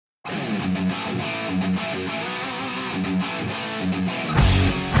Good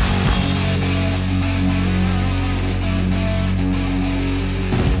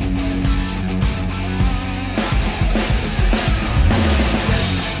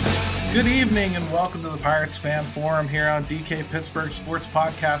evening and welcome to the Pirates Fan Forum here on DK Pittsburgh Sports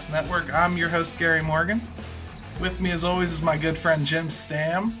Podcast Network. I'm your host, Gary Morgan. With me, as always, is my good friend, Jim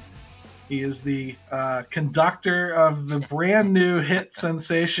Stam. He is the conductor of the brand new hit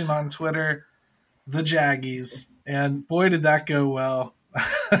sensation on Twitter, The Jaggies. And boy, did that go well.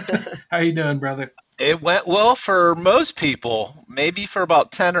 How you doing, brother? It went well for most people. Maybe for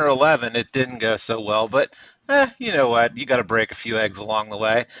about 10 or 11, it didn't go so well. But you know what? You got to break a few eggs along the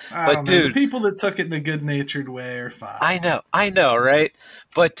way. But dude, the people that took it in a good-natured way are fine. I know, right?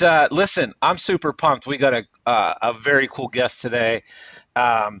 But listen, I'm super pumped. We got a very cool guest today.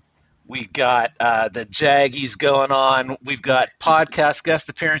 We got the Jaggies going on. We've got podcast guest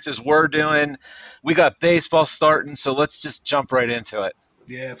appearances we're doing. We got baseball starting. So let's just jump right into it.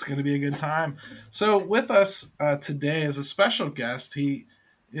 Yeah, it's going to be a good time. So with us today as a special guest, he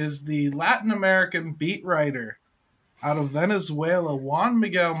is the Latin American beat writer out of Venezuela, Juan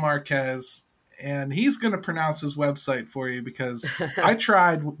Miguel Marquez, and he's going to pronounce his website for you because I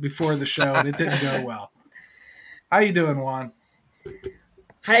tried before the show and it didn't go well. How you doing, Juan?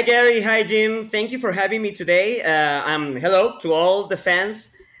 Hi, Gary. Hi, Jim. Thank you for having me today. Hello to all the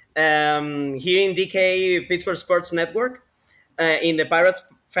fans here in DK Pittsburgh Sports Network in the Pirates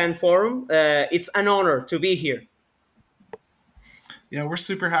Fan Forum. It's an honor to be here. Yeah, we're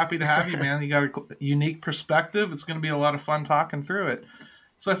super happy to have you, man. You got a unique perspective. It's going to be a lot of fun talking through it.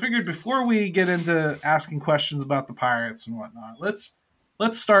 So I figured before we get into asking questions about the Pirates and whatnot, let's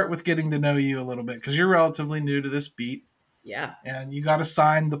start with getting to know you a little bit because you're relatively new to this beat. Yeah. And you got to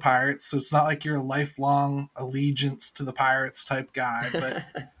sign the Pirates, so it's not like you're a lifelong allegiance to the Pirates type guy, but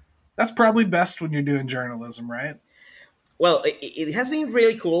that's probably best when you're doing journalism, right? Well, it has been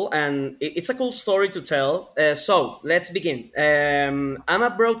really cool, and it's a cool story to tell. So let's begin. I'm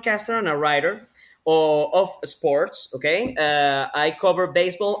a broadcaster and a writer of sports, okay? I cover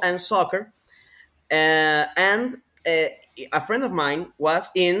baseball and soccer. And a friend of mine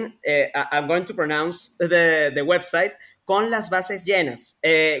was in, I'm going to pronounce the website, Con las bases llenas,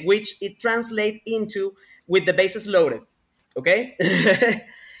 which it translates into with the bases loaded, okay?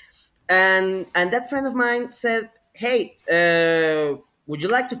 and that friend of mine said, hey, would you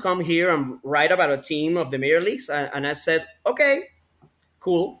like to come here and write about a team of the major leagues? And I said, okay,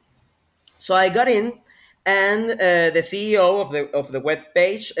 cool. So I got in, and the CEO of the web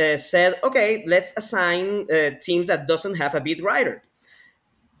page said, okay, let's assign teams that doesn't have a beat writer.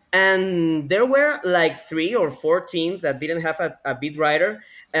 And there were like 3 or 4 teams that didn't have a beat writer.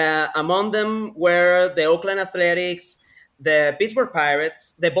 Among them were the Oakland Athletics, the Pittsburgh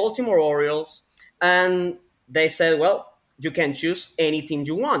Pirates, the Baltimore Orioles, and they said, well, you can choose any team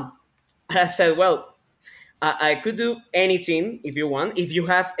you want. I said, well, I could do any team if you want. If you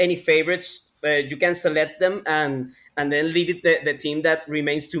have any favorites, you can select them and then leave it the team that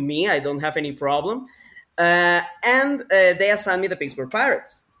remains to me. I don't have any problem. And they assigned me the Pittsburgh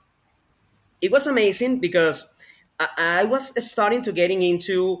Pirates. It was amazing because I was starting to getting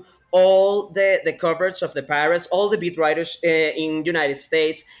into all the coverage of the Pirates, all the beat writers in United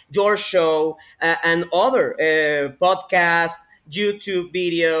States, your show, and other podcasts, YouTube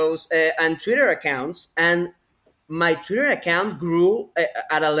videos, and Twitter accounts. And my Twitter account grew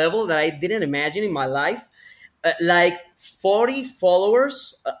at a level that I didn't imagine in my life. Like 40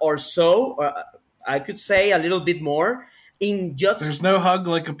 followers or so, I could say a little bit more. There's no hug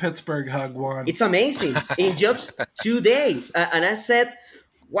like a Pittsburgh hug, Juan. It's amazing. In just 2 days. And I said,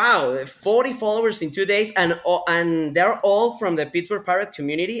 wow, 40 followers in 2 days, and they're all from the Pittsburgh Pirate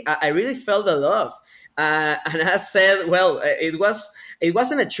community. I really felt the love. And I said, well, it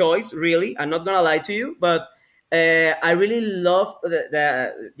wasn't a choice, really. I'm not going to lie to you, but I really love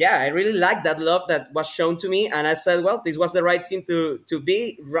I really liked that love that was shown to me. And I said, well, this was the right thing to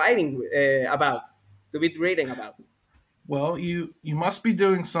be writing about, to be reading about. Well, you must be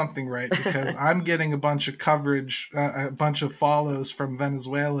doing something right because I'm getting a bunch of coverage, a bunch of follows from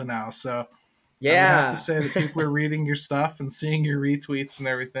Venezuela now. So yeah, I have to say that people are reading your stuff and seeing your retweets and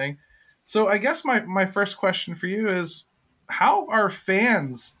everything. So I guess my first question for you is, how are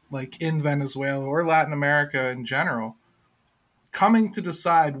fans like in Venezuela or Latin America in general coming to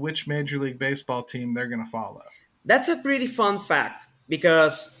decide which Major League Baseball team they're going to follow? That's a pretty fun fact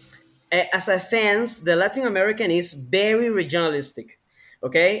because as a fans, the Latin American is very regionalistic.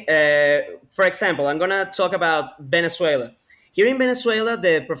 Okay, for example, I'm gonna talk about Venezuela. Here in Venezuela,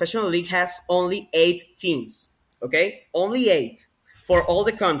 the professional league has only 8 teams. Okay, only 8 for all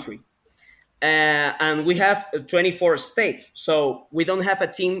the country. and we have 24 states. So we don't have a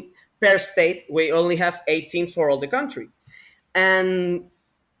team per state. We only have 8 teams for all the country. And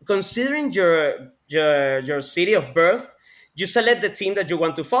considering your city of birth, you select the team that you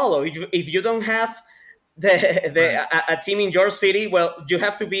want to follow. If you don't have a team in your city, well, you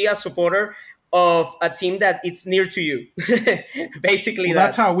have to be a supporter of a team that it's near to you. Basically, well,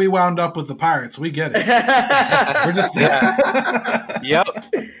 that's how we wound up with the Pirates. We get it. We're just yep.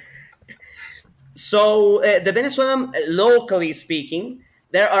 So the Venezuelan, locally speaking,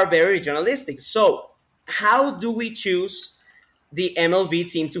 they are very regionalistic. So how do we choose the MLB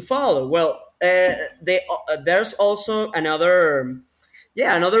team to follow? Well, there's also another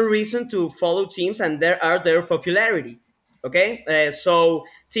reason to follow teams, and there are their popularity. Okay, so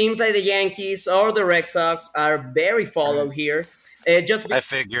teams like the Yankees or the Red Sox are very followed here. I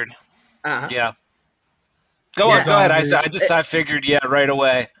figured. Yeah. Go ahead. I figured. Yeah, right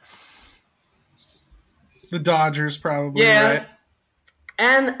away. The Dodgers, probably. Yeah. Right.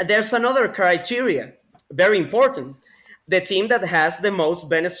 And there's another criteria, very important. The team that has the most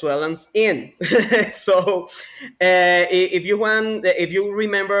Venezuelans in. So, if you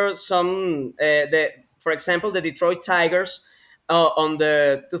remember for example, the Detroit Tigers on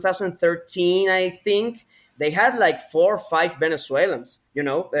the 2013, I think they had like 4 or 5 Venezuelans.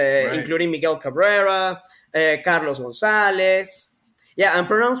 Right. Including Miguel Cabrera, Carlos Gonzalez. Yeah, I'm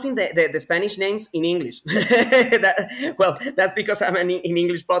pronouncing the Spanish names in English. That's because I'm in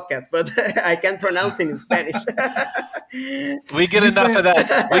English podcast, but I can't pronounce it in Spanish. We get enough of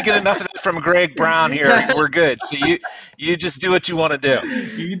that. We get enough of that from Greg Brown here. We're good. So you just do what you want to do.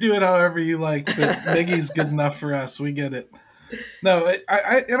 You do it however you like, but Miggy's good enough for us. We get it. No,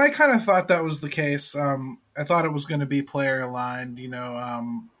 I kind of thought that was the case. I thought it was going to be player aligned.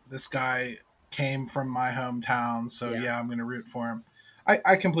 This guy came from my hometown, so yeah I'm going to root for him.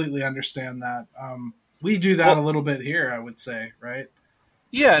 I completely understand that. We do that a little bit here, I would say, right?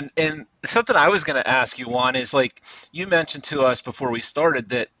 Yeah, and something I was going to ask you, Juan, is like you mentioned to us before we started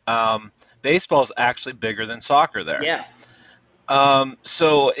that baseball is actually bigger than soccer there. Yeah.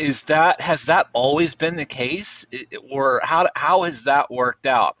 So has that always been the case, or how has that worked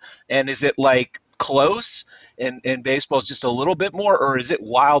out? And is it like close, and baseball is just a little bit more, or is it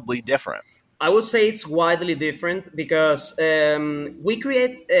wildly different? I would say it's widely different because we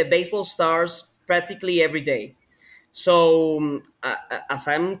create baseball stars practically every day. So as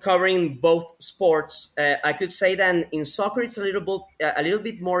I'm covering both sports, I could say that in soccer it's a little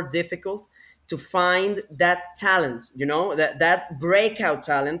bit more difficult to find that talent, that breakout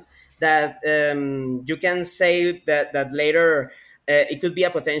talent that you can say that later it could be a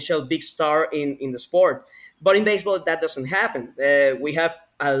potential big star in the sport. But in baseball, that doesn't happen. We have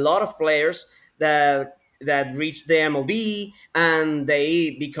a lot of players that reach the MLB and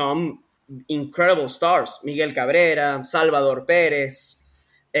they become incredible stars. Miguel Cabrera, Salvador Perez,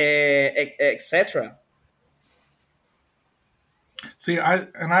 etc. See,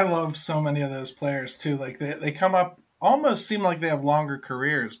 I love so many of those players too. Like they come up, almost seem like they have longer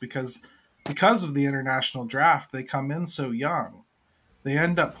careers because of the international draft. They come in so young. They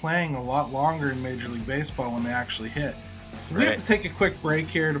end up playing a lot longer in Major League Baseball when they actually hit. So we have to take a quick break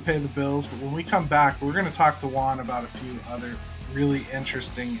here to pay the bills, but when we come back, we're going to talk to Juan about a few other really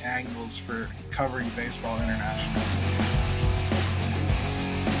interesting angles for covering baseball internationally.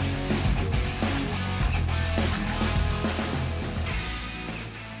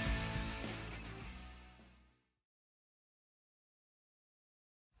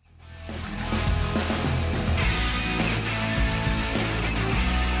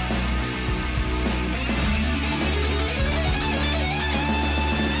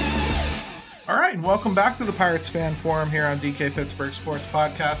 And welcome back to the Pirates Fan Forum here on DK Pittsburgh Sports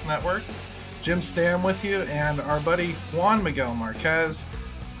Podcast Network. Jim Stam with you and our buddy Juan Miguel Marquez.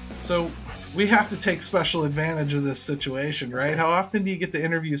 So we have to take special advantage of this situation, right? How often do you get to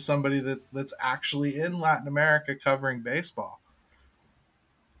interview somebody that's actually in Latin America covering baseball?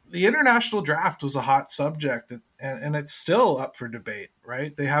 The international draft was a hot subject, and it's still up for debate,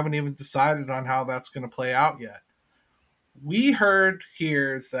 right? They haven't even decided on how that's going to play out yet. We heard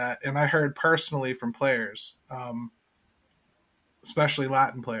here that, and I heard personally from players, especially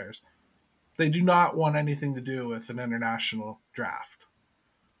Latin players, they do not want anything to do with an international draft.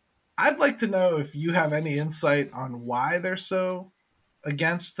 I'd like to know if you have any insight on why they're so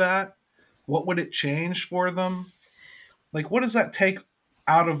against that. What would it change for them? Like, what does that take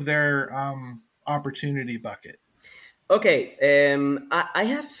out of their opportunity bucket? Okay, I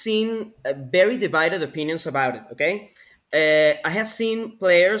have seen very divided opinions about it, okay? I have seen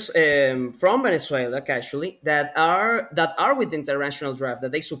players from Venezuela, actually, that are with the international draft,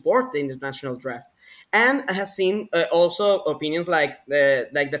 that they support the international draft, and I have seen also opinions like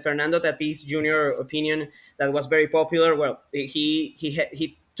the Fernando Tatis Jr. opinion that was very popular. Well,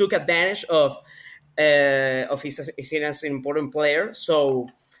 he took advantage of his seen as an important player, so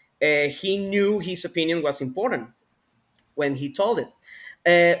he knew his opinion was important when he told it.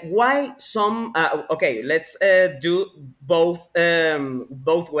 Why some? Okay, let's do both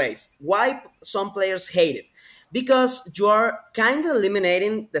ways. Why some players hate it? Because you are kind of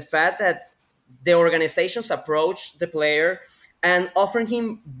eliminating the fact that the organizations approach the player and offering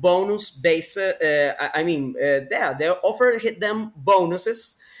him bonus based. Yeah, they offer them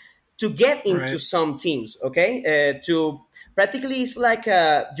bonuses to get into Right. some teams. Okay, to practically it's like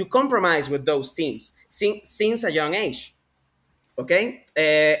you compromise with those teams since a young age. Okay,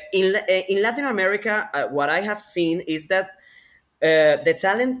 in Latin America, what I have seen is that the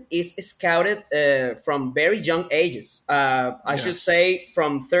talent is scouted from very young ages. I should Yes. say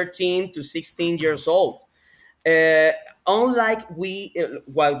from 13 to 16 years old. Uh, Unlike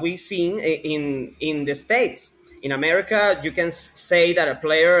what we seen in the States. In America, you can say that a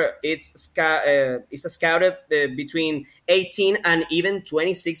player is scouted between 18 and even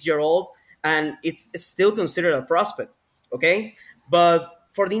 26-year old, and it's still considered a prospect. Okay, but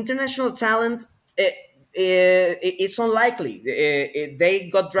for the international talent, it's unlikely. They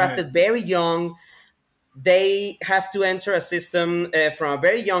got Right. drafted very young. They have to enter a system from a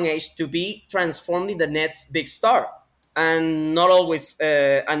very young age to be transformed in the next big star, and not always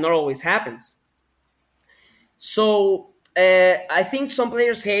happens. So I think some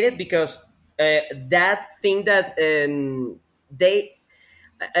players hate it because that thing that they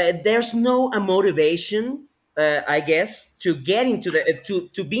there's no a motivation, I guess, to get into the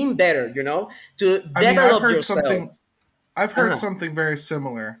to being better, to I mean, I've develop heard yourself. something. I've heard Uh-huh. something very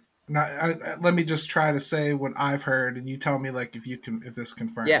similar. Now, let me just try to say what I've heard, and you tell me like if this Yeah,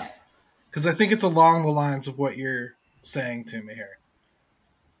 confirms, because I think it's along the lines of what you're saying to me here.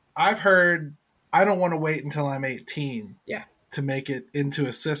 I've heard I don't want to wait until I'm 18 yeah, to make it into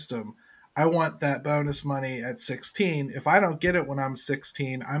a system. I want that bonus money at 16. If I don't get it when I'm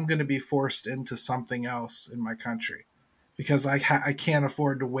 16, I'm going to be forced into something else in my country because I can't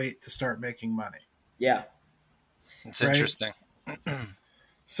afford to wait to start making money, yeah. It's right? interesting.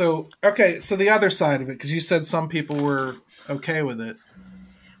 So, okay, so the other side of it, because you said some people were okay with it.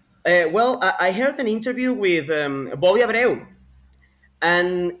 Well, I heard an interview with Bobby Abreu,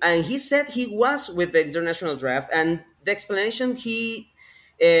 and he said he was with the international draft, and the explanation he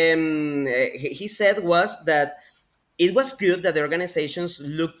said was that it was good that the organizations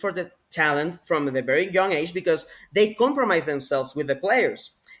looked for the talent from the very young age because they compromise themselves with the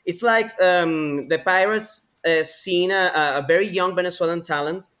players. It's like the Pirates seeing a very young Venezuelan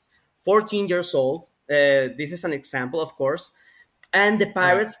talent, 14 years old. This is an example, of course, and the Right.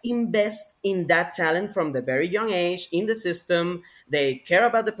 Pirates invest in that talent from the very young age in the system. They care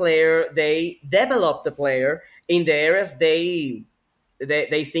about the player. They develop the player in the areas they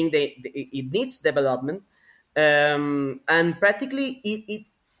think it needs development, and practically it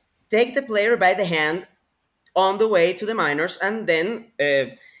take the player by the hand on the way to the minors, and then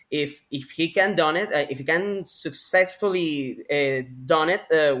if he can done it, if he can successfully done it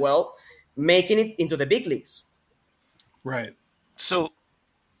well, making it into the big leagues. Right. So,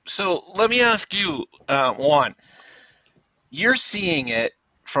 so let me ask you, Juan. You're seeing it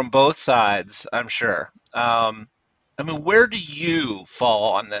from both sides, I'm sure. I mean, where do you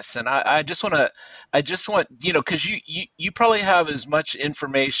fall on this? And I just want, because you probably have as much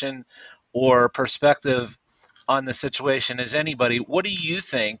information or perspective on the situation as anybody. What do you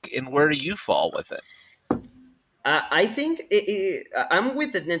think, and where do you fall with it? I think I'm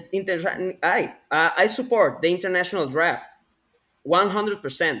with the I support the international draft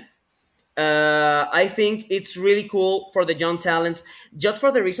 100%. I think it's really cool for the young talents, just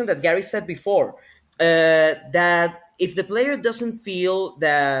for the reason that Gary said before, that if the player doesn't feel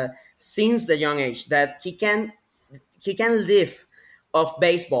that since the young age that he can live of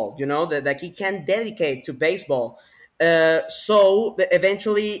baseball, that he can dedicate to baseball. So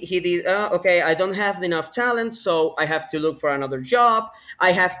eventually he did, okay, I don't have enough talent, so I have to look for another job.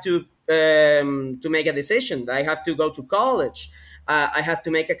 I have to make a decision. I have to go to college. I have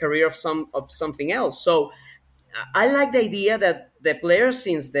to make a career of something else. So I like the idea that the player,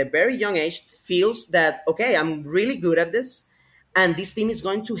 since the very young age, feels that okay, I'm really good at this, and this team is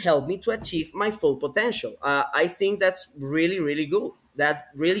going to help me to achieve my full potential. I think that's really, really good. That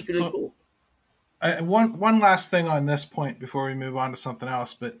really So, cool. one last thing on this point before we move on to something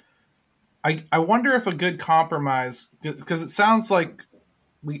else, but I wonder if a good compromise, because it sounds like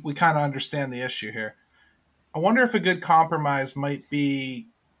we kind of understand the issue here. I wonder if a good compromise might be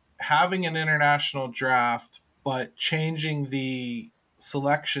having an international draft, but changing the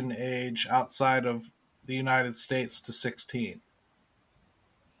selection age outside of the United States to 16.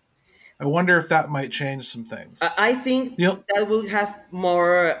 I wonder if that might change some things. I think that will have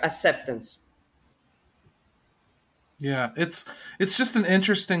more acceptance. Yeah, it's just an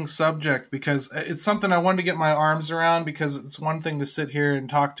interesting subject because it's something I wanted to get my arms around, because it's one thing to sit here and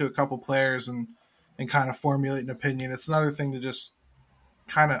talk to a couple players and kind of formulate an opinion. It's another thing to just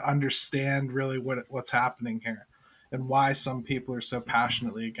kind of understand really what's happening here and why some people are so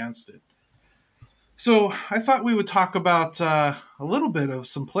passionately against it. So I thought we would talk about a little bit of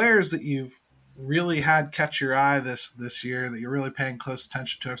some players that you've really had catch your eye this year, that you're really paying close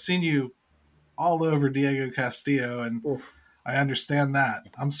attention to. I've seen you all over Diego Castillo, and oof, I understand that.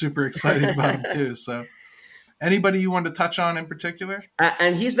 I'm super excited about him too. So anybody you want to touch on in particular?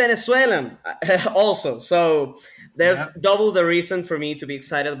 And he's Venezuelan also. So there's double the reason for me to be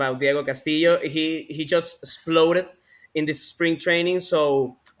excited about Diego Castillo. He just exploded in this spring training.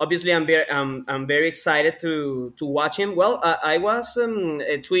 So obviously I'm very excited to watch him. Well, I was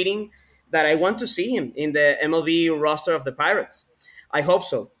tweeting that I want to see him in the MLB roster of the Pirates. I hope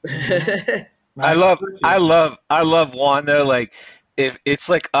so. I love Juan though. Like, if it's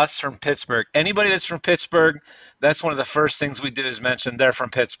like us from Pittsburgh, anybody that's from Pittsburgh, that's one of the first things we do is mention they're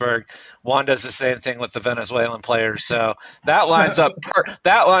from Pittsburgh. Juan does the same thing with the Venezuelan players, so that lines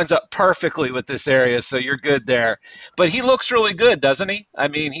up perfectly with this area. So you're good there. But he looks really good, doesn't he? I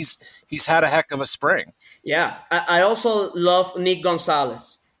mean, he's had a heck of a spring. Yeah, I also love Nick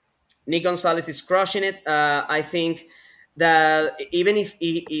Gonzalez. Nick Gonzalez is crushing it. I think that even if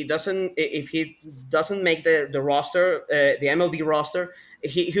he doesn't make the roster, the MLB roster,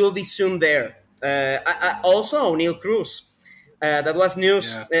 he will be soon there. Also, O'Neal Cruz. That was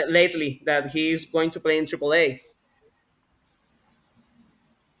news lately that he's going to play in AAA.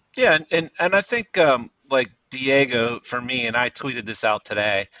 Yeah, and I think like Diego, for me, and I tweeted this out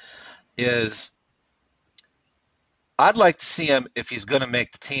today, is I'd like to see him, if he's going to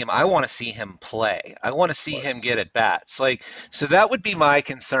make the team, I want to see him play. I want to see him get at bats. Like, so that would be my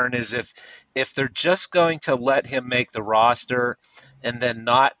concern, is if they're just going to let him make the roster and then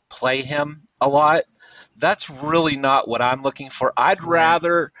not play him a lot, that's really not what I'm looking for. I'd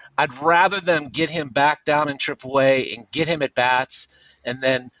rather them get him back down in AAA and get him at bats, and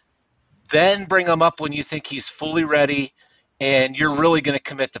then bring him up when you think he's fully ready and you're really going to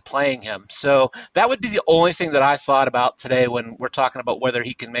commit to playing him. So that would be the only thing that I thought about today when we're talking about whether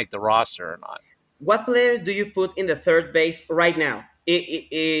he can make the roster or not. What player do you put in the third base right now,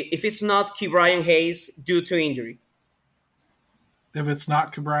 if it's not Ke'Bryan Hayes due to injury? If it's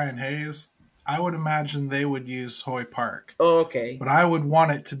not Ke'Bryan Hayes, I would imagine they would use Hoy Park. Oh, okay. But I would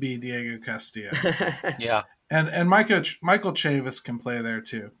want it to be Diego Castillo. Yeah. And Michael Chavis can play there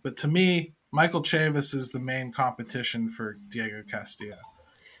too. But to me, Michael Chavis is the main competition for Diego Castillo.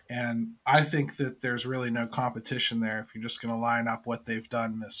 And I think that there's really no competition there if you're just going to line up what they've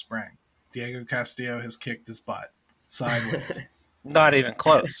done this spring. Diego Castillo has kicked his butt sideways. Not even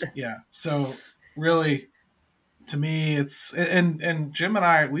close. Yeah. So really, to me, it's and Jim and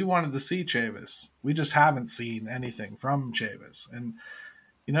I, we wanted to see Chavis. We just haven't seen anything from Chavis. And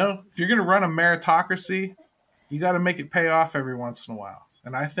if you're going to run a meritocracy, you got to make it pay off every once in a while.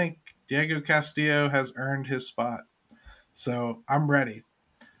 And I think Diego Castillo has earned his spot. So I'm ready.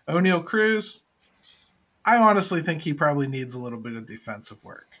 O'Neal Cruz, I honestly think he probably needs a little bit of defensive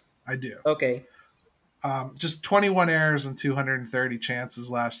work. I do. Okay. Just 21 errors and 230 chances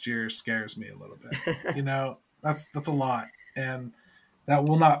last year scares me a little bit. That's a lot. And that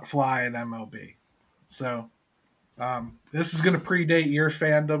will not fly in MLB. So this is going to predate your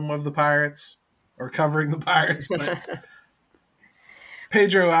fandom of the Pirates or covering the Pirates, but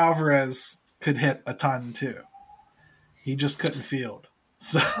Pedro Alvarez could hit a ton too. He just couldn't field.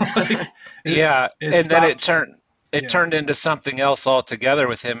 So and then it turned into something else altogether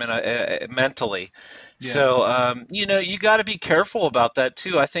with him mentally. Yeah. So you got to be careful about that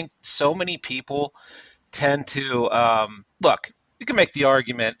too. I think so many people tend to look. You can make the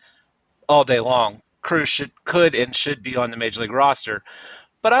argument all day long. Cruz could and should be on the major league roster,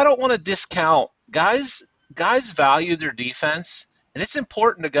 but I don't want to discount guys. Guys value their defense. And it's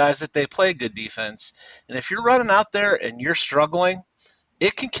important to guys that they play good defense. And if you're running out there and you're struggling,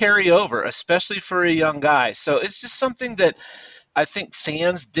 it can carry over, especially for a young guy. So it's just something that I think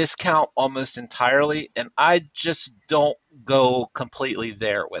fans discount almost entirely, and I just don't go completely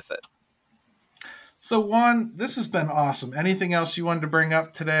there with it. So Juan, this has been awesome. Anything else you wanted to bring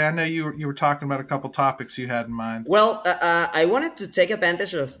up today? I know you were talking about a couple topics you had in mind. Well, I wanted to take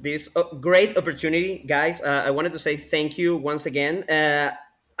advantage of this great opportunity, guys. I wanted to say thank you once again.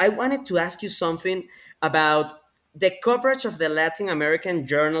 I wanted to ask you something about the coverage of the Latin American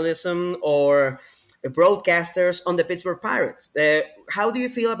journalism or broadcasters on the Pittsburgh Pirates. How do you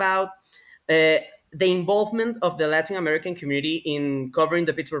feel about the involvement of the Latin American community in covering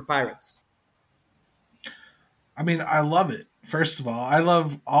the Pittsburgh Pirates? I mean, I love it. First of all, I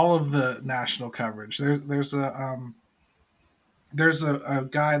love all of the national coverage. There's a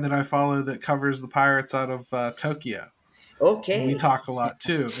guy that I follow that covers the Pirates out of Tokyo. Okay, and we talk a lot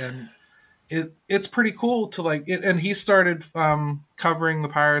too, and it's pretty cool to like it. And he started covering the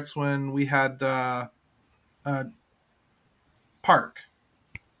Pirates when we had Park.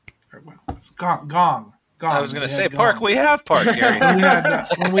 It's Gong. I was going to say Park. We have Park, Gary.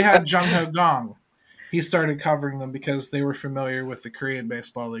 when we had Jung Ho Gong. He started covering them because they were familiar with the Korean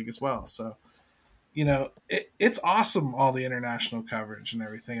Baseball League as well. So, it's awesome, all the international coverage and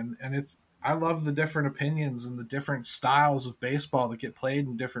everything. And I love the different opinions and the different styles of baseball that get played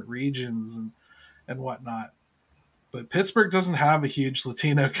in different regions and whatnot. But Pittsburgh doesn't have a huge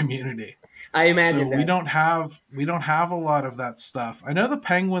Latino community. I imagine so we don't have a lot of that stuff. I know the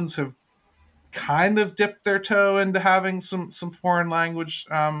Penguins have kind of dipped their toe into having some foreign language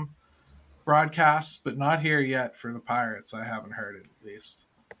broadcasts, but not here yet for the Pirates. I haven't heard it, at least.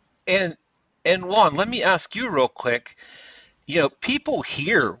 And Juan, let me ask you real quick. People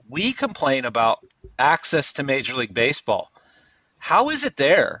here, we complain about access to Major League Baseball. How is it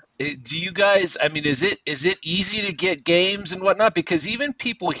there? Do you guys? I mean, is it easy to get games and whatnot? Because even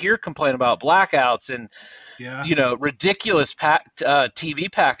people here complain about blackouts and ridiculous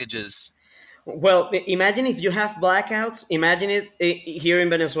TV packages. Well, imagine if you have blackouts. Imagine it here in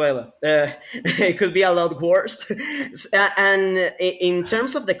Venezuela. It could be a lot worse. And in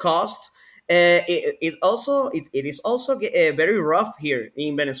terms of the costs, it is also very rough here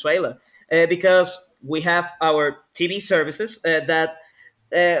in Venezuela because we have our TV services that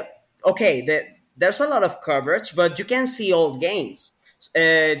there's a lot of coverage, but you can't see all games.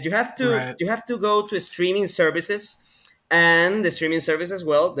 You have to go to streaming services. And the streaming services,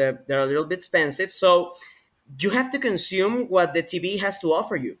 well, they're a little bit expensive. So you have to consume what the TV has to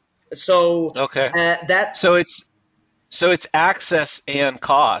offer you. So So it's access and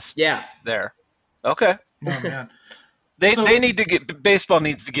cost. Yeah. There. Okay. Oh man. They need to baseball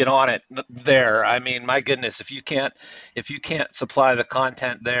needs to get on it there. I mean, my goodness, if you can't supply the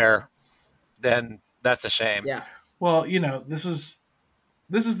content there, then that's a shame. Yeah. Well,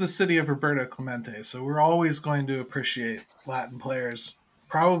 this is the city of Roberto Clemente, so we're always going to appreciate Latin players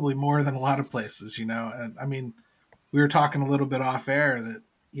probably more than a lot of places, And I mean, we were talking a little bit off air that,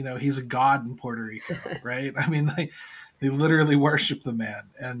 he's a god in Puerto Rico, right? I mean, they literally worship the man.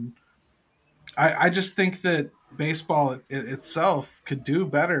 And I just think that baseball itself could do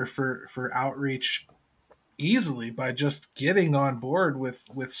better for outreach easily by just getting on board with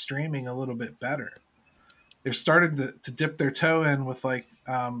streaming a little bit better. They've started to dip their toe in with like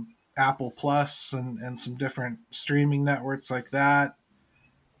Apple Plus and some different streaming networks like that.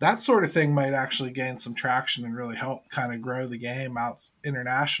 That sort of thing might actually gain some traction and really help kind of grow the game out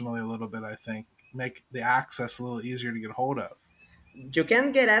internationally a little bit, I think. Make the access a little easier to get a hold of. You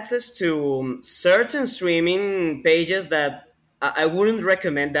can get access to certain streaming pages that I wouldn't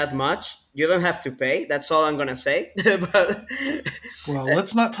recommend that much. You don't have to pay. That's all I'm going to say. But, well,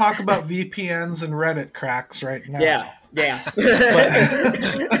 let's not talk about VPNs and Reddit cracks right now. Yeah.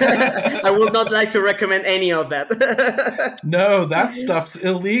 I would not like to recommend any of that. No, that stuff's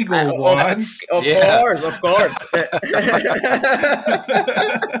illegal, Of course.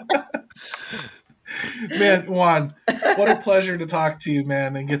 Man, Juan, what a pleasure to talk to you,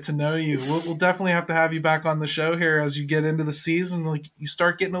 man, and get to know you. We'll definitely have to have you back on the show here as you get into the season. Like you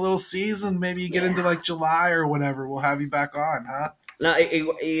start getting a little season, maybe you get into like July or whatever. We'll have you back on, huh? No,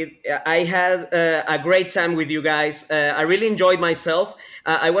 I had a great time with you guys. I really enjoyed myself.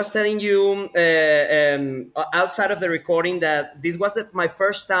 I was telling you outside of the recording that this was my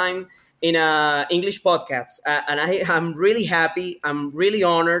first time in an English podcast, and I'm really happy. I'm really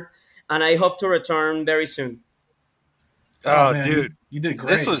honored. And I hope to return very soon. Oh, man, dude, you did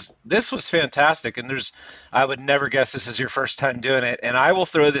great. This was fantastic, and I would never guess this is your first time doing it. And I will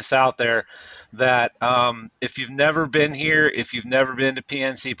throw this out there that if you've never been here, if you've never been to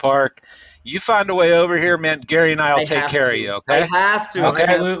PNC Park, you find a way over here, man. Gary and I will take care of you. Okay, I have to. Okay,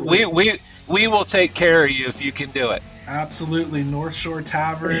 absolutely. We will take care of you if you can do it. Absolutely, North Shore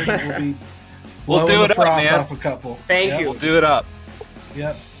Tavern will be. We'll do it up, man. Off a couple. Thank you. We'll do it up.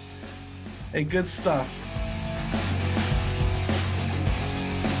 Yep. Hey, good stuff.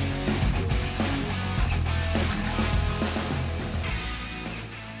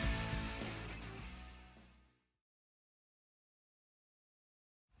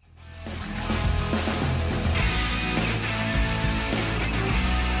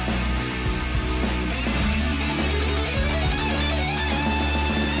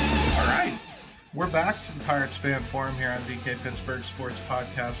 We're back to the Pirates Fan Forum here on DK Pittsburgh Sports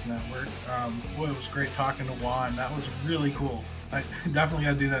Podcast Network. Boy, it was great talking to Juan. That was really cool. I definitely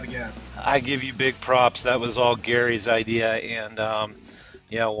got to do that again. I give you big props. That was all Gary's idea. And,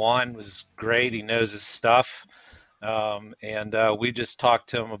 Juan was great. He knows his stuff. We just talked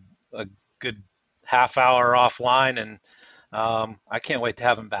to him a good half hour offline, and I can't wait to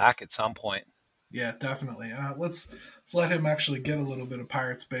have him back at some point. Yeah, definitely. Let's let him actually get a little bit of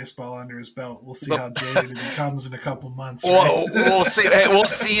Pirates baseball under his belt. We'll see how jaded he becomes in a couple months. Right? We'll see. We'll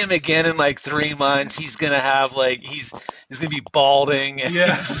see him again in like 3 months. He's gonna have he's gonna be balding and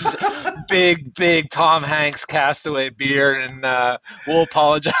big Tom Hanks Castaway beard, and we'll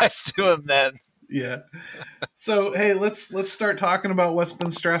apologize to him then. Yeah. So hey, let's start talking about what's been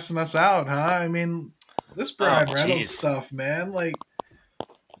stressing us out, huh? I mean, this Bryan Reynolds stuff, man. Like,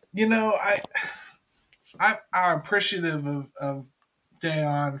 I'm appreciative of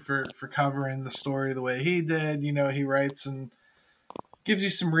Dayon for covering the story the way he did. He writes and gives you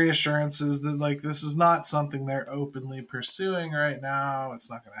some reassurances that this is not something they're openly pursuing right now. It's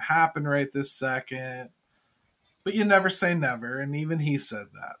not going to happen right this second. But you never say never, and even he said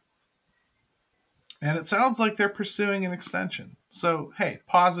that. And it sounds like they're pursuing an extension. So, hey,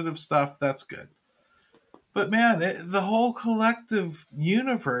 positive stuff, that's good. But man, the whole collective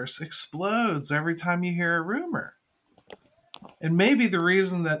universe explodes every time you hear a rumor. And maybe the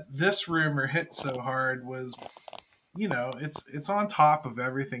reason that this rumor hit so hard was, it's on top of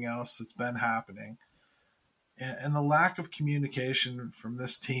everything else that's been happening. And the lack of communication from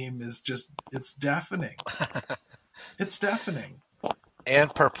this team is it's deafening. It's deafening.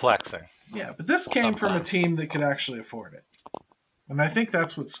 And perplexing. Yeah, but this came from a team that could actually afford it. And I think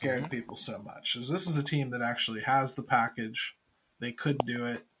that's what scared people so much, is this is a team that actually has the package. They could do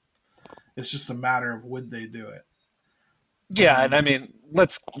it. It's just a matter of would they do it. Yeah, and I mean,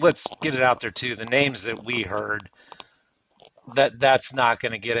 let's get it out there too. The names that we heard, that's not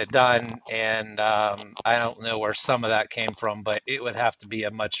going to get it done, and I don't know where some of that came from, but it would have to be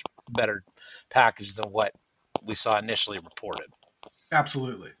a much better package than what we saw initially reported.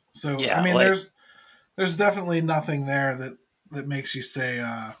 Absolutely. So yeah, I mean, there's definitely nothing there that makes you say,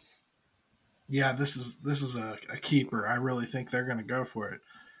 yeah, this is a keeper. I really think they're going to go for it.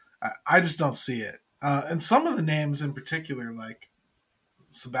 I just don't see it. And some of the names in particular, like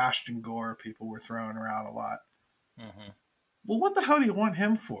Sebastian Gore, people were throwing around a lot. Mm-hmm. Well, what the hell do you want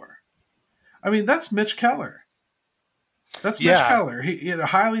him for? I mean, that's Mitch Keller. That's Mitch Keller. He had a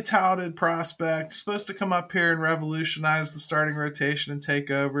highly touted prospect, supposed to come up here and revolutionize the starting rotation and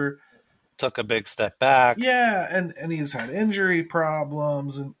take over. Took a big step back. Yeah, and he's had injury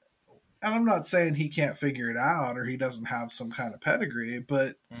problems, and I'm not saying he can't figure it out or he doesn't have some kind of pedigree,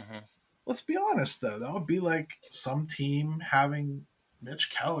 but let's be honest, though. That would be like some team having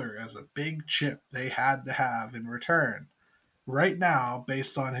Mitch Keller as a big chip they had to have in return right now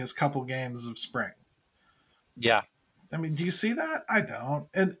based on his couple games of spring. Yeah. I mean, do you see that? I don't.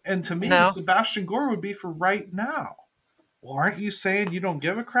 And to me, Sebastian Gore would be for right now. Well, aren't you saying you don't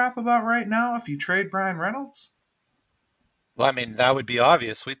give a crap about right now if you trade Bryan Reynolds? Well, I mean, that would be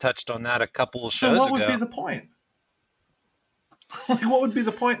obvious. We touched on that a couple of shows ago. So what would be the point? What would be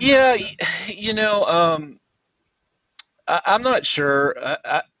the point? Yeah, I'm not sure.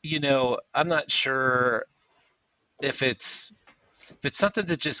 I'm not sure if it's something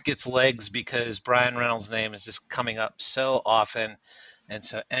that just gets legs because Bryan Reynolds' name is just coming up so often, and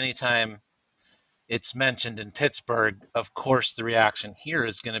so anytime it's mentioned in Pittsburgh, of course the reaction here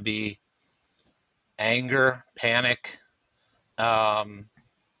is going to be anger, panic,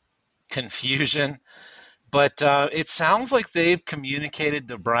 confusion. But it sounds like they've communicated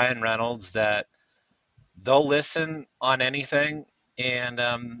to Bryan Reynolds that they'll listen on anything,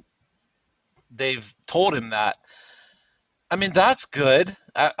 and they've told him that. I mean, that's good.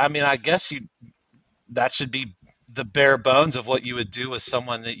 I mean, I guess that should be the bare bones of what you would do with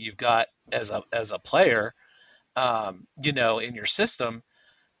someone that you've got as a player, in your system.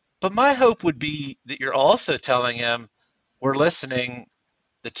 But my hope would be that you're also telling him, we're listening.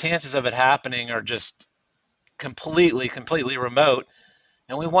 The chances of it happening are just completely remote,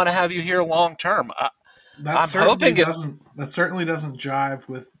 and we want to have you here long term. That certainly doesn't jive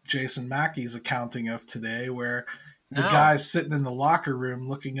with Jason Mackey's accounting of today, where the guy's sitting in the locker room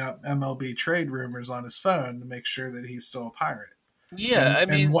looking up MLB trade rumors on his phone to make sure that he's still a Pirate. Yeah,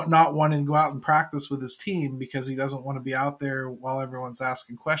 and not wanting to go out and practice with his team because he doesn't want to be out there while everyone's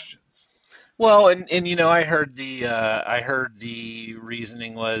asking questions. Well, and I heard the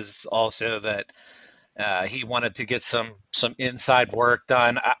reasoning was also that he wanted to get some inside work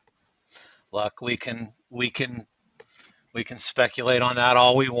done. Look, we can speculate on that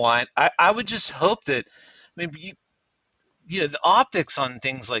all we want. I would just hope that, the optics on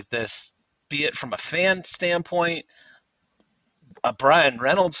things like this, be it from a fan standpoint, a Bryan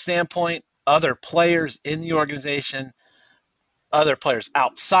Reynolds standpoint, other players in the organization, other players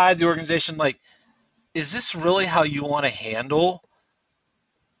outside the organization, is this really how you want to handle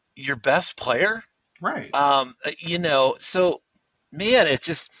your best player? Right. So, man, it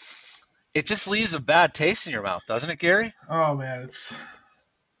just leaves a bad taste in your mouth, doesn't it, Gary? Oh man,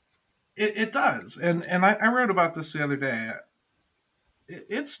 it does. And I wrote about this the other day.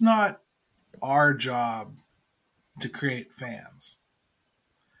 It's not our job to create fans.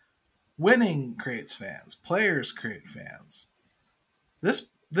 Winning creates fans. Players create fans.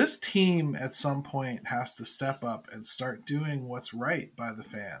 This team at some point has to step up and start doing what's right by the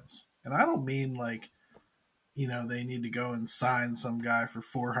fans. And I don't mean they need to go and sign some guy for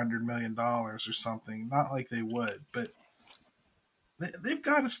 $400 million or something. Not like they would, but they've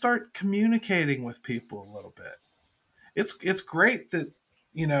got to start communicating with people a little bit. It's great that,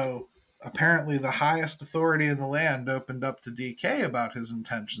 apparently the highest authority in the land opened up to DK about his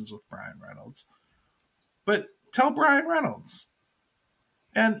intentions with Bryan Reynolds. But tell Bryan Reynolds.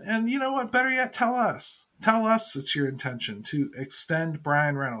 And you know what? Better yet, tell us. Tell us it's your intention to extend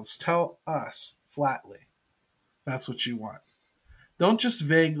Bryan Reynolds. Tell us flatly that's what you want. Don't just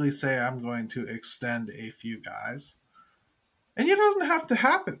vaguely say, I'm going to extend a few guys. And it doesn't have to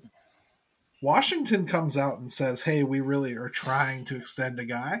happen. Washington comes out and says, hey, we really are trying to extend a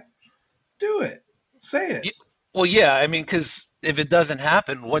guy. Do it. Say it. Well, yeah, because if it doesn't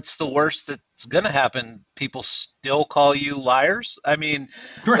happen, what's the worst that's going to happen? People still call you liars?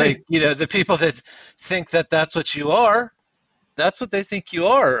 Right. The people that think that that's what you are, that's what they think you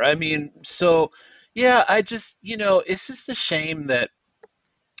are. So, yeah, I just, it's just a shame that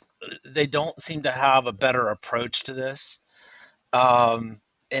they don't seem to have a better approach to this. And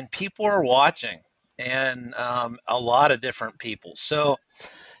people are watching, and a lot of different people. So,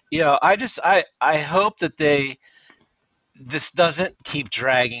 I hope that this doesn't keep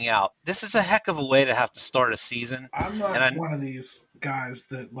dragging out. This is a heck of a way to have to start a season. I'm not one of these guys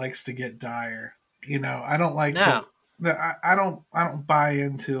that likes to get dire. I don't like to. I don't buy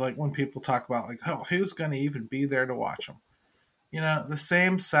into when people talk about who's going to even be there to watch them. The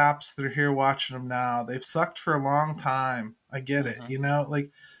same saps that are here watching them now, they've sucked for a long time. I get it.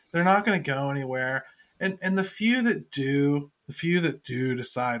 They're not going to go anywhere. And the few that do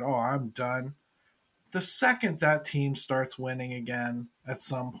decide, oh, I'm done. The second that team starts winning again at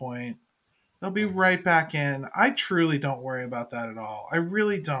some point, they'll be right back in. I truly don't worry about that at all. I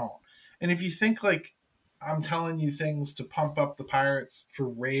really don't. And if you think I'm telling you things to pump up the Pirates for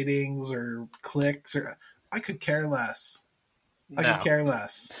ratings or clicks, I could care less. I could care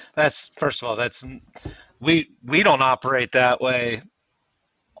less. That's, first of all, we don't operate that way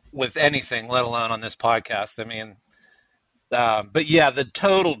with anything, let alone on this podcast. But yeah, the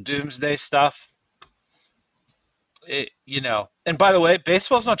total doomsday stuff, and by the way,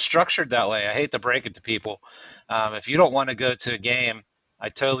 baseball's not structured that way. I hate to break it to people. If you don't want to go to a game, I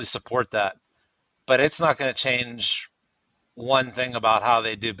totally support that. But it's not going to change one thing about how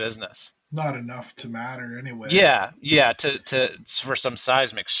they do business. Not enough to matter anyway. Yeah, for some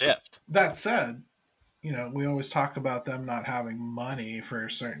seismic shift. That said, we always talk about them not having money for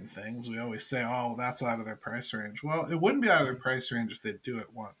certain things. We always say, oh, that's out of their price range. Well, it wouldn't be out of their price range if they do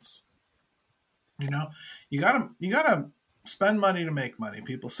it once. You gotta spend money to make money.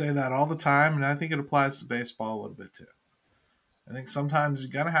 People say that all the time, and I think it applies to baseball a little bit too. I think sometimes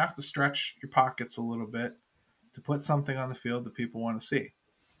you're gonna have to stretch your pockets a little bit to put something on the field that people want to see.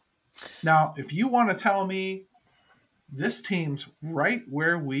 Now, if you want to tell me this team's right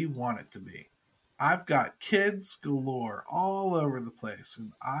where we want it to be, I've got kids galore all over the place,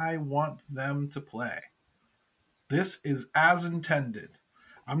 and I want them to play. This is as intended.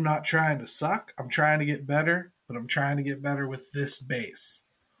 I'm not trying to suck. I'm trying to get better, but I'm trying to get better with this base.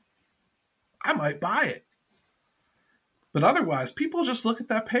 I might buy it. But otherwise, people just look at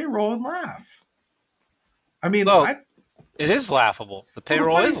that payroll and laugh. It is laughable. The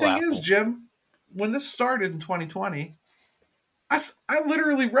payroll is laughable. The thing is, Jim, when this started in 2020, I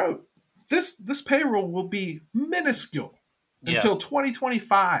literally wrote, this payroll will be minuscule until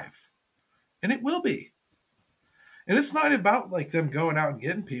 2025. And it will be. And it's not about like them going out and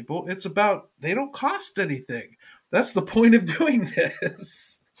getting people. It's about they don't cost anything. That's the point of doing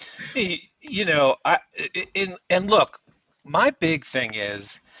this. You know, and look, my big thing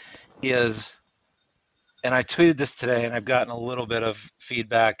is, and I tweeted this today, and I've gotten a little bit of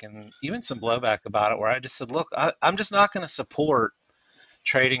feedback and even some blowback about it, where I just said, look, I'm just not going to support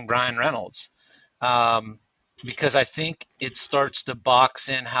trading Bryan Reynolds, because I think it starts to box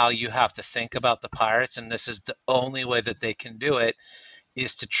in how you have to think about the Pirates, and this is the only way that they can do it,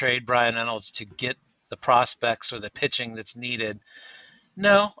 is to trade Bryan Reynolds to get the prospects or the pitching that's needed.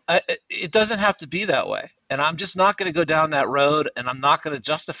 No, it doesn't have to be that way, and I'm just not going to go down that road, and I'm not going to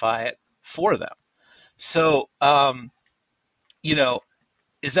justify it for them. So, you know,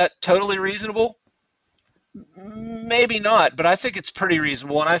 is that totally reasonable? Maybe not, but I think it's pretty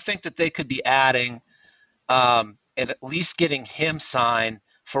reasonable, and I think that they could be adding and at least getting him signed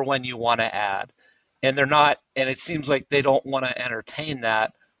for when you want to add. And they're not, and it seems like they don't want to entertain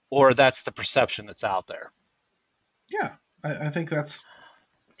that, or that's the perception that's out there. Yeah, I think that's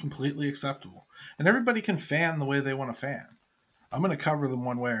completely acceptable. And everybody can fan the way they want to fan. I'm going to cover them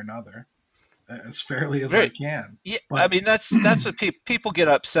one way or another as fairly as I can. Yeah, but I mean, that's what people get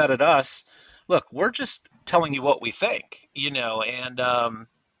upset at us. Look, we're just telling you what we think, you know, and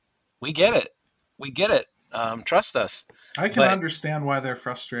we get it. We get it. Trust us. I can understand why they're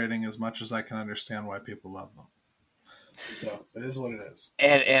frustrating as much as I can understand why people love them. So it is what it is.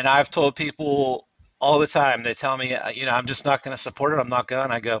 And I've told people all the time, they tell me, you know, I'm just not going to support it. I'm not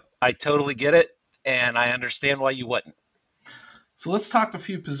going. I go, I totally get it, and I understand why you wouldn't. So let's talk a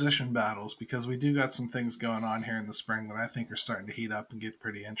few position battles, because we do got some things going on here in the spring that I think are starting to heat up and get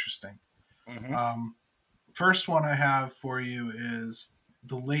pretty interesting. Mm-hmm. First one I have for you is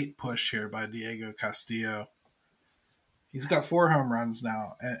the late push here by Diego Castillo. He's got 4 home runs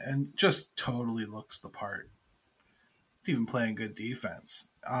now and just totally looks the part. He's even playing good defense.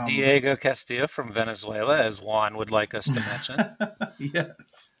 Diego Castillo from Venezuela, as Juan would like us to mention.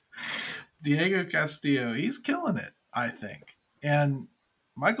 Yes. Diego Castillo, he's killing it, I think. And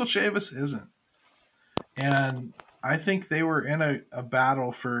Michael Chavis isn't. And I think they were in a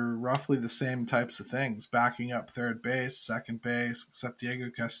battle for roughly the same types of things, backing up third base, second base, except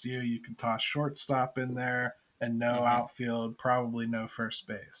Diego Castillo, you can toss shortstop in there and no outfield, probably no first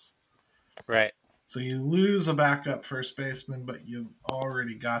base. Right. So you lose a backup first baseman, but you've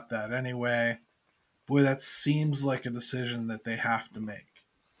already got that anyway. Boy, that seems like a decision that they have to make.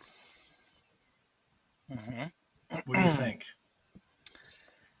 Mm-hmm. What do you think?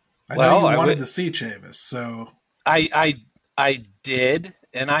 I know you wanted to see Chavis, so... I did,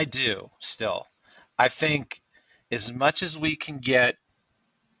 and I do still. I think as much as we can get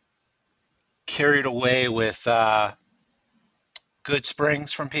carried away with good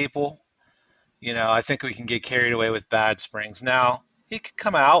springs from people, you know, I think we can get carried away with bad springs. Now, he could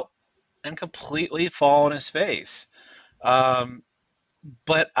come out and completely fall on his face. But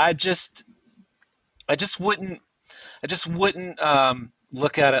I just wouldn't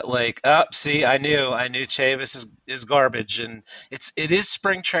look at it like, oh, see, I knew Chavis is garbage, and it is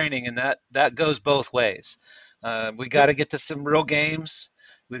spring training, and that goes both ways. We got to get to some real games.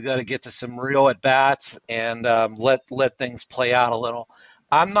 We got to get to some real at bats, and let things play out a little.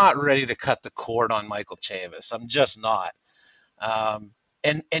 I'm not ready to cut the cord on Michael Chavis. I'm just not.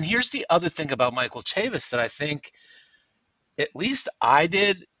 And here's the other thing about Michael Chavis that I think, at least I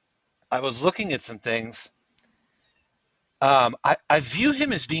did. I was looking at some things. I view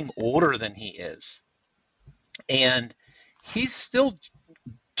him as being older than he is. And he's still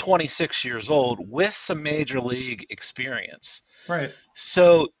 26 years old with some major league experience. Right.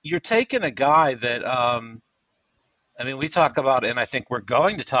 So you're taking a guy that, I mean, we talk about, and I think we're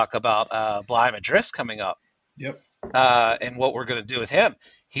going to talk about Bly Madris coming up. Yep. And what we're going to do with him.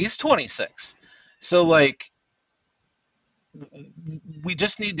 He's 26. So, like, we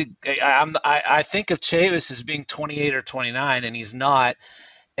just need to. I think of Chavis as being 28 or 29, and he's not.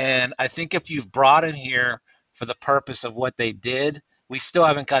 And I think if you've brought in here for the purpose of what they did, we still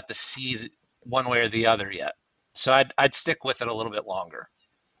haven't got to see one way or the other yet. So I'd stick with it a little bit longer.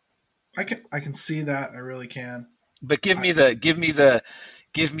 I can see that. I really can. But give me the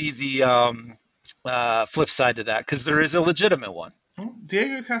flip side to that, because there is a legitimate one.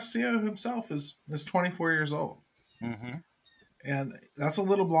 Diego Castillo himself is 24 years old. Mm-hmm. And that's a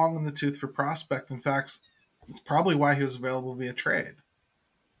little long in the tooth for prospect. In fact, it's probably why he was available via trade.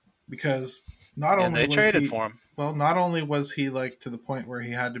 Because not only was he like to the point where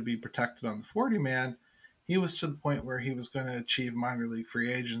he had to be protected on the 40-man, he was to the point where he was going to achieve minor league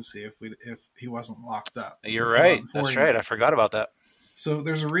free agency if he wasn't locked up. You're right. That's right. I forgot about that. So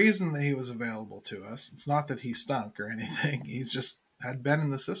there's a reason that he was available to us. It's not that he stunk or anything. He's just had been in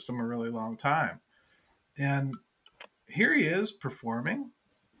the system a really long time. And here he is performing,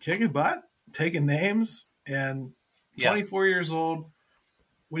 kicking butt, taking names, and 24 years old.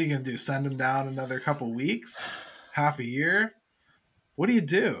 What are you going to do? Send him down another couple weeks? Half a year? What do you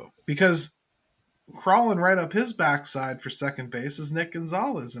do? Because crawling right up his backside for second base is Nick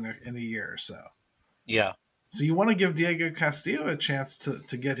Gonzalez in a year or so. Yeah. So you want to give Diego Castillo a chance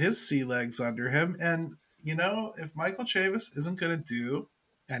to get his sea legs under him. And, if Michael Chavis isn't going to do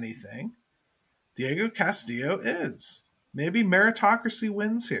anything, Diego Castillo is. Maybe meritocracy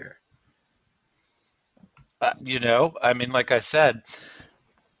wins here. Like I said,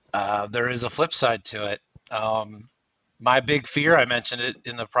 there is a flip side to it. My big fear, I mentioned it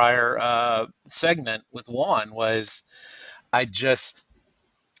in the prior segment with Juan, was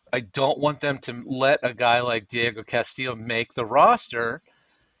I don't want them to let a guy like Diego Castillo make the roster,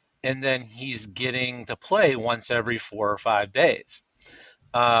 and then he's getting to play once every 4 or 5 days,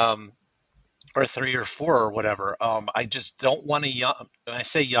 or 3 or 4 or whatever. I just don't want a young. When I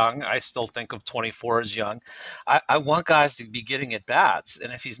say young, I still think of 24 as young. I want guys to be getting at bats,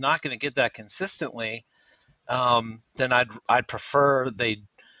 and if he's not going to get that consistently, then I'd prefer they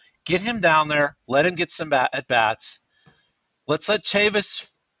get him down there, let him get some at bats.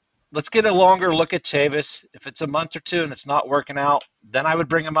 Let's get a longer look at Chavis. If it's a month or 2 and it's not working out, then I would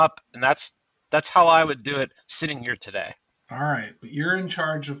bring him up, and that's how I would do it sitting here today. All right, but you're in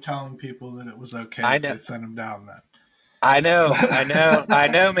charge of telling people that it was okay to send him down then. I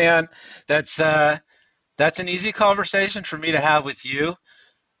know, man. That's an easy conversation for me to have with you.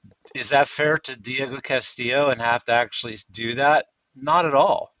 Is that fair to Diego Castillo and have to actually do that? Not at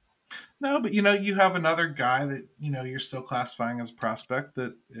all. No, but you have another guy that you're still classifying as a prospect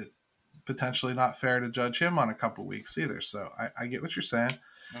that it potentially not fair to judge him on a couple weeks either. So I get what you're saying.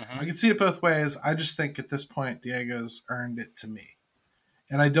 Mm-hmm. I can see it both ways. I just think at this point Diego's earned it to me,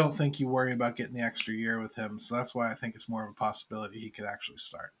 and I don't think you worry about getting the extra year with him. So that's why I think it's more of a possibility he could actually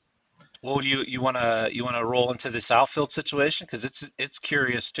start. Well, you want to roll into this outfield situation because it's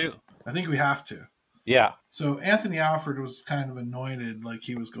curious too. I think we have to. Yeah. So Anthony Alford was kind of anointed like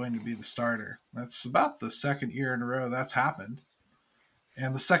he was going to be the starter. That's about the second year in a row that's happened.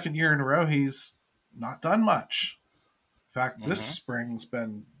 And the second year in a row, he's not done much. In fact, this spring's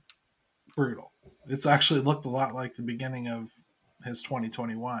been brutal. It's actually looked a lot like the beginning of his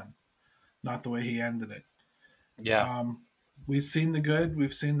 2021, not the way he ended it. Yeah. We've seen the good.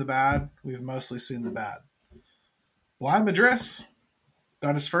 We've seen the bad. We've mostly seen the bad. Bly Madris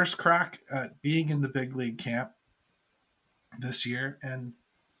got his first crack at being in the big league camp this year, and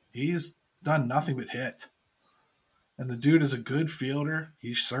he's done nothing but hit. And the dude is a good fielder.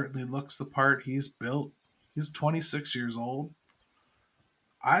 He certainly looks the part. He's built. He's 26 years old.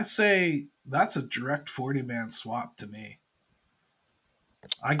 I'd say that's a direct 40-man swap to me.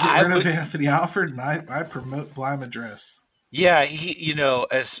 I get rid of Anthony Alford, and I promote Bly Madris. Yeah,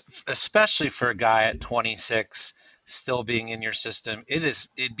 especially for a guy at 26 still being in your system,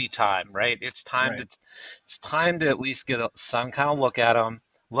 it'd be time, right? It's time to at least get some kind of look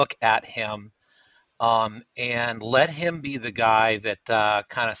at him, and let him be the guy that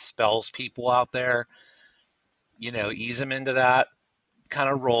kind of spells people out there. Ease him into that kind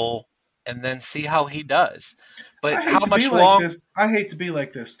of role, and then see how he does. But how much longer? I hate to be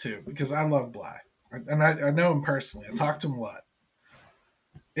like this too, because I love Bly, and I know him personally. I talk to him a lot.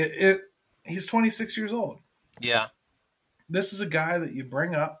 He's 26 years old. Yeah. This is a guy that you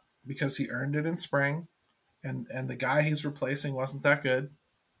bring up because he earned it in spring, and the guy he's replacing wasn't that good.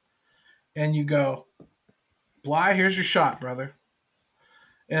 And you go, Bly, here's your shot, brother.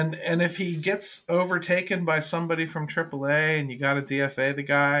 And if he gets overtaken by somebody from AAA and you got to DFA the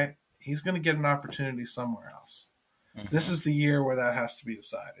guy, he's going to get an opportunity somewhere else. Mm-hmm. This is the year where that has to be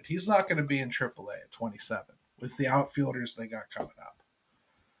decided. He's not going to be in AAA at 27 with the outfielders they got coming up.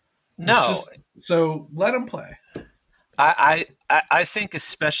 No. So let him play. I think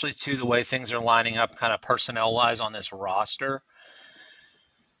especially too the way things are lining up kind of personnel-wise on this roster,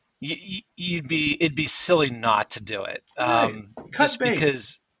 it'd be silly not to do it. Just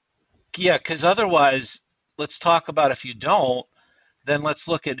because otherwise, let's talk about if you don't, then let's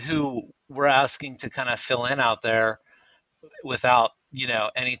look at who we're asking to kind of fill in out there without,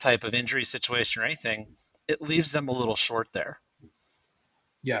 any type of injury situation or anything. It leaves them a little short there.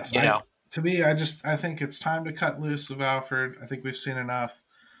 Yes. To me, I think it's time to cut loose of Alford. I think we've seen enough.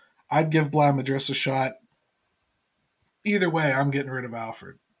 I'd give Bly Madris a shot. Either way, I'm getting rid of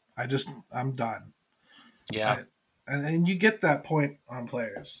Alford. I'm done. Yeah. And you get that point on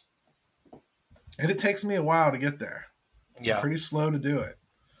players. And it takes me a while to get there. I'm pretty slow to do it.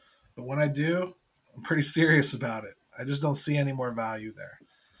 But when I do, I'm pretty serious about it. I just don't see any more value there.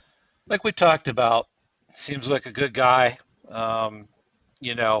 Like we talked about, seems like a good guy.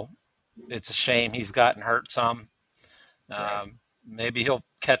 You know, it's a shame he's gotten hurt some. Right. Maybe he'll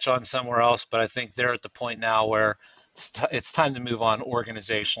catch on somewhere else, but I think they're at the point now where it's time to move on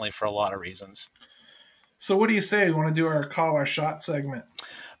organizationally for a lot of reasons. So what do you say? You want to do our call our shot segment?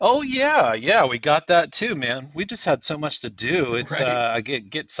 Oh yeah, we got that too, man. We just had so much to do. It's right. I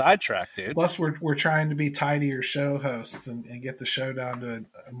get sidetracked, dude. Plus, we're trying to be tidier show hosts and get the show down to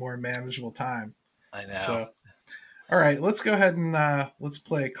a more manageable time. I know. So, all right, let's go ahead and let's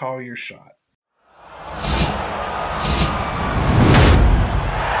play Call Your Shot.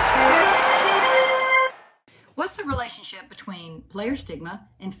 What's the relationship between player stigma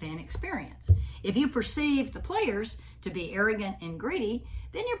and fan experience? If you perceive the players to be arrogant and greedy,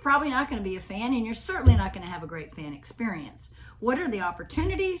 then you're probably not going to be a fan, and you're certainly not going to have a great fan experience. What are the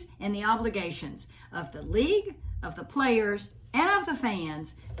opportunities and the obligations of the league, of the players, and of the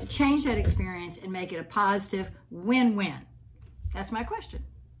fans to change that experience and make it a positive win-win? That's my question.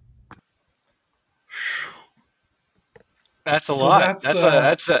 That's a lot.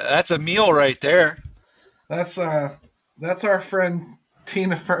 That's a meal right there. That's our friend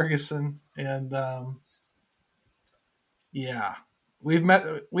Tina Ferguson, and yeah, we've met.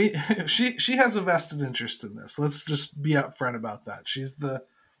 She has a vested interest in this. Let's just be upfront about that. She's the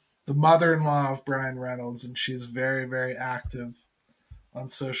mother-in-law of Brian Reynolds, and she's very, very active on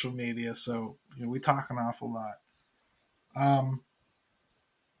social media. So we talk an awful lot.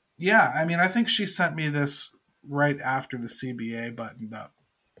 Yeah, I mean, I think she sent me this right after the CBA buttoned up,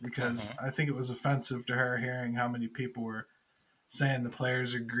 because I think it was offensive to her hearing how many people were saying the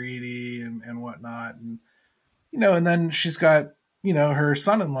players are greedy and whatnot. And, and then she's got, her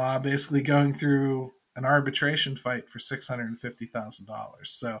son-in-law basically going through an arbitration fight for $650,000.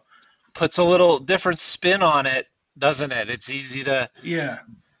 So puts a little different spin on it, doesn't it? It's easy to. Yeah.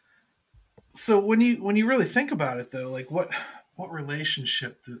 So when you really think about it though, like what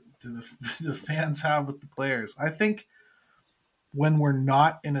relationship do the fans have with the players? I think when we're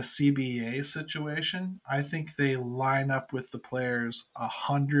not in a CBA situation, I think they line up with the players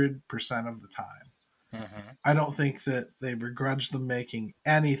 100% of the time. I don't think that they begrudge them making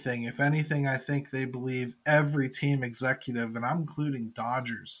anything. If anything, I think they believe every team executive, and I'm including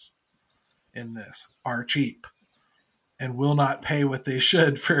Dodgers in this, are cheap and will not pay what they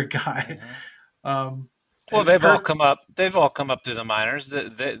should for a guy. Well, they've all come up through the minors.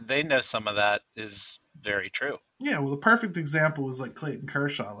 They know some of that is very true. Yeah, well, the perfect example was like Clayton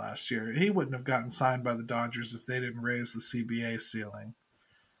Kershaw last year. He wouldn't have gotten signed by the Dodgers if they didn't raise the CBA ceiling.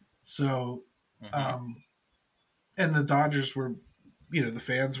 So, and the Dodgers were, the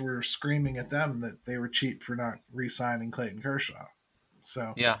fans were screaming at them that they were cheap for not re-signing Clayton Kershaw.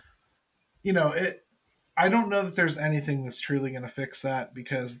 So, yeah, I don't know that there's anything that's truly going to fix that,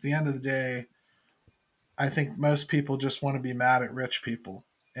 because at the end of the day, I think most people just want to be mad at rich people,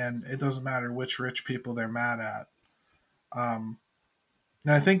 and it doesn't matter which rich people they're mad at. And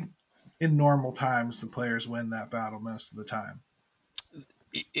I think in normal times, the players win that battle most of the time.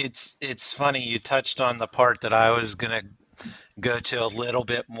 It's funny you touched on the part that I was going to go to a little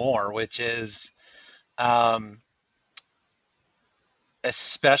bit more, which is,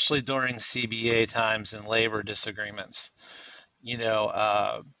 especially during CBA times and labor disagreements,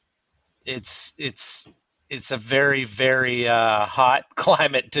 it's a very, very hot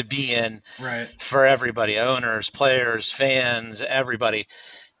climate to be in, right, for everybody, owners, players, fans, everybody.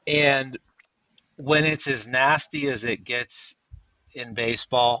 And when it's as nasty as it gets in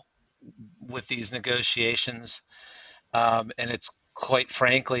baseball with these negotiations, and it's quite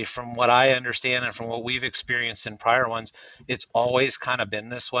frankly, from what I understand and from what we've experienced in prior ones, it's always kind of been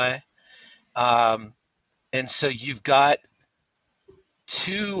this way. And so you've got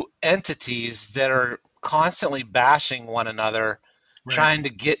two entities that are constantly bashing one another, right,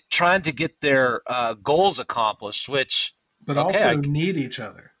 trying to get their goals accomplished, also need each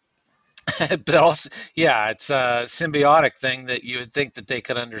other. But also, yeah, it's a symbiotic thing that you would think that they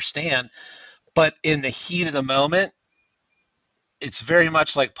could understand. But in the heat of the moment, it's very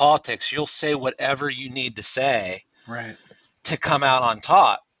much like politics. You'll say whatever you need to say, right, to come out on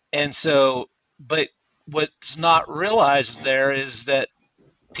top. And so, but what's not realized there is that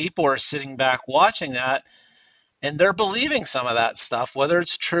people are sitting back watching that, and they're believing some of that stuff, whether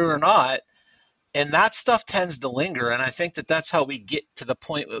it's true or not. And that stuff tends to linger. And I think that that's how we get to the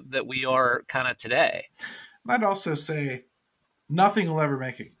point that we are kind of today. I'd also say nothing will ever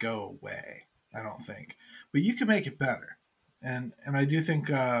make it go away, I don't think. But you can make it better. And I do think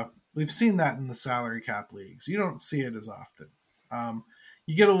we've seen that in the salary cap leagues. You don't see it as often.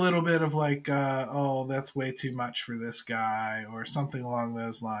 You get a little bit of like, oh, that's way too much for this guy or something along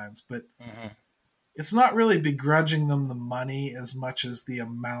those lines. But it's not really begrudging them the money as much as the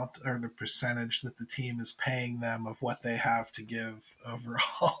amount or the percentage that the team is paying them of what they have to give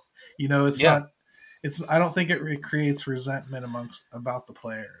overall. It's not. I don't think it creates resentment about the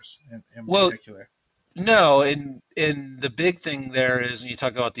players in particular. No, and the big thing there is when you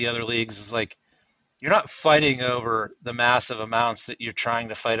talk about the other leagues is like you're not fighting over the massive amounts that you're trying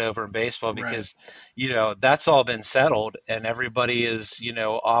to fight over in baseball because that's all been settled and everybody is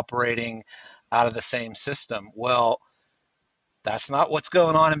operating out of the same system. Well, that's not what's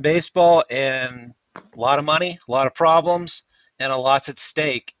going on in baseball, and a lot of money, a lot of problems, and a lot's at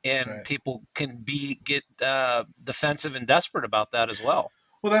stake, and people can get defensive and desperate about that as well.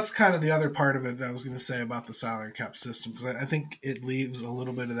 Well, that's kind of the other part of it that I was going to say about the salary cap system, because I think it leaves a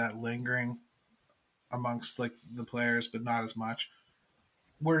little bit of that lingering amongst like the players, but not as much.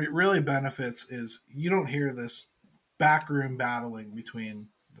 Where it really benefits is you don't hear this backroom battling between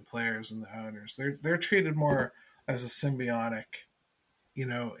the players and the owners. They're treated more as a symbiotic,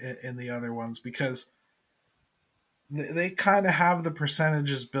 in the other ones, because they kind of have the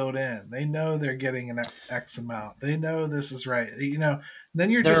percentages built in. They know they're getting an X amount. They know this is right. Then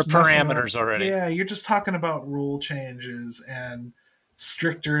you're there just are parameters already. Yeah, you're just talking about rule changes and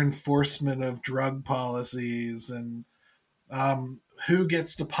stricter enforcement of drug policies and who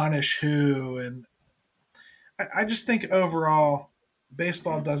gets to punish who. And I just think overall,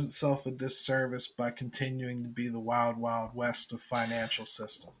 baseball does itself a disservice by continuing to be the wild, wild west of financial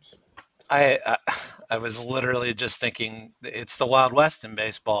systems. I was literally just thinking it's the Wild West in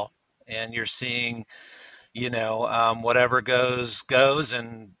baseball, and you're seeing, whatever goes,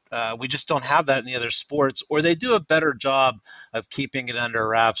 and we just don't have that in the other sports, or they do a better job of keeping it under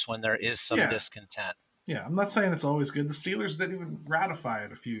wraps when there is some discontent. Yeah, I'm not saying it's always good. The Steelers didn't even ratify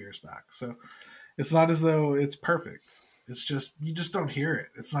it a few years back, so it's not as though it's perfect. It's just you just don't hear it.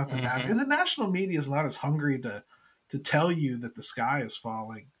 It's not and the national media is not as hungry to tell you that the sky is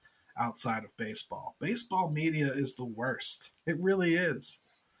falling outside of baseball. Baseball media is the worst. It really is.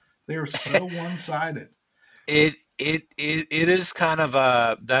 They're so one-sided. It is kind of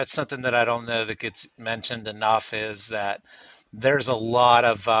that's something that I don't know that gets mentioned enough, is that there's a lot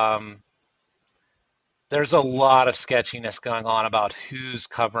of sketchiness going on about who's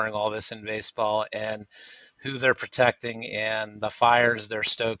covering all this in baseball and who they're protecting and the fires they're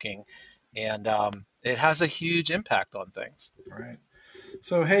stoking, and it has a huge impact on things. Right.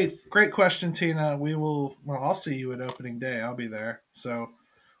 So, hey, great question, Tina. I'll see you at opening day. I'll be there. So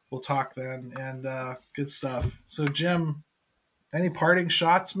we'll talk then, and good stuff. So, Jim, any parting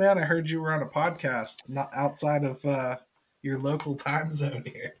shots, man? I heard you were on a podcast, not outside of your local time zone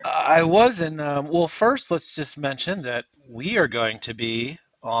here. I wasn't. Well, first, let's just mention that we are going to be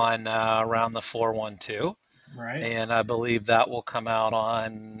on around the 412. Right. And I believe that will come out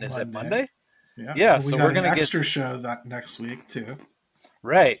on, is it Monday? Yeah. So we're going to get an extra show that next week, too.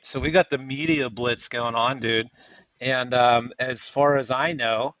 Right. So we got the media blitz going on, dude. And as far as I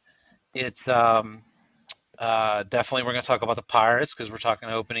know, it's definitely we're going to talk about the Pirates because we're talking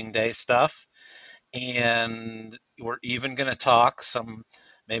opening day stuff. And we're even going to talk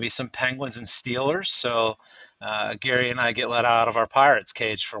maybe some Penguins and Steelers. So Gary and I get let out of our Pirates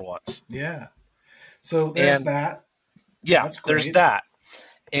cage for once. Yeah. So there's that. Yeah, there's that.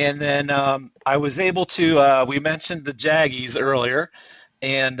 And then I was able to, we mentioned the Jaggies earlier,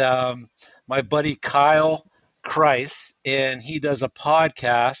 and my buddy Kyle Kreis, and he does a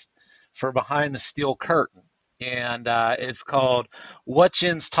podcast for Behind the Steel Curtain, and it's called What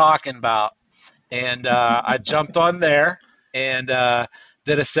Jin's Talking About. And I jumped on there and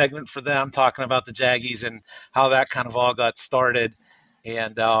did a segment for them talking about the Jaggies and how that kind of all got started,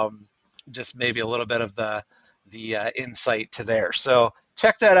 and just maybe a little bit of the insight to there. So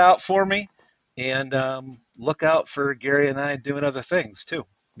check that out for me, and look out for Gary and I doing other things too.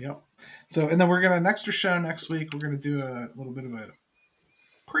 Yep. So, and then we're going to, an extra show next week, we're going to do a little bit of a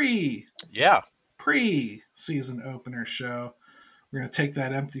pre-season opener show. We're going to take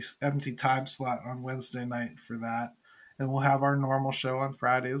that empty time slot on Wednesday night for that, and we'll have our normal show on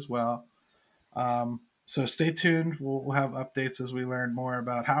Friday as well. So stay tuned. We'll have updates as we learn more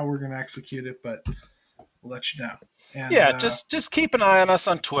about how we're going to execute it, but we'll let you know. And, just keep an eye on us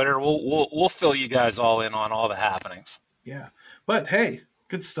on Twitter. We'll fill you guys all in on all the happenings. Yeah, but hey,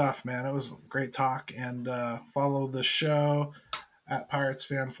 good stuff, man. It was a great talk, and follow the show at Pirates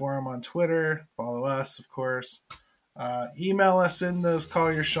Fan Forum on Twitter. Follow us, of course. Email us in those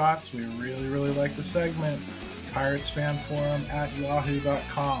Call Your Shots. We really, really like the segment.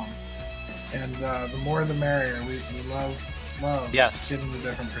 PiratesFanForum@yahoo.com. And the more the merrier. We love getting the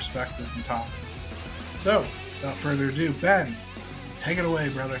different perspectives and topics. So, without further ado, Ben, take it away,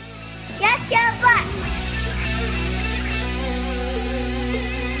 brother. Yes, your butt.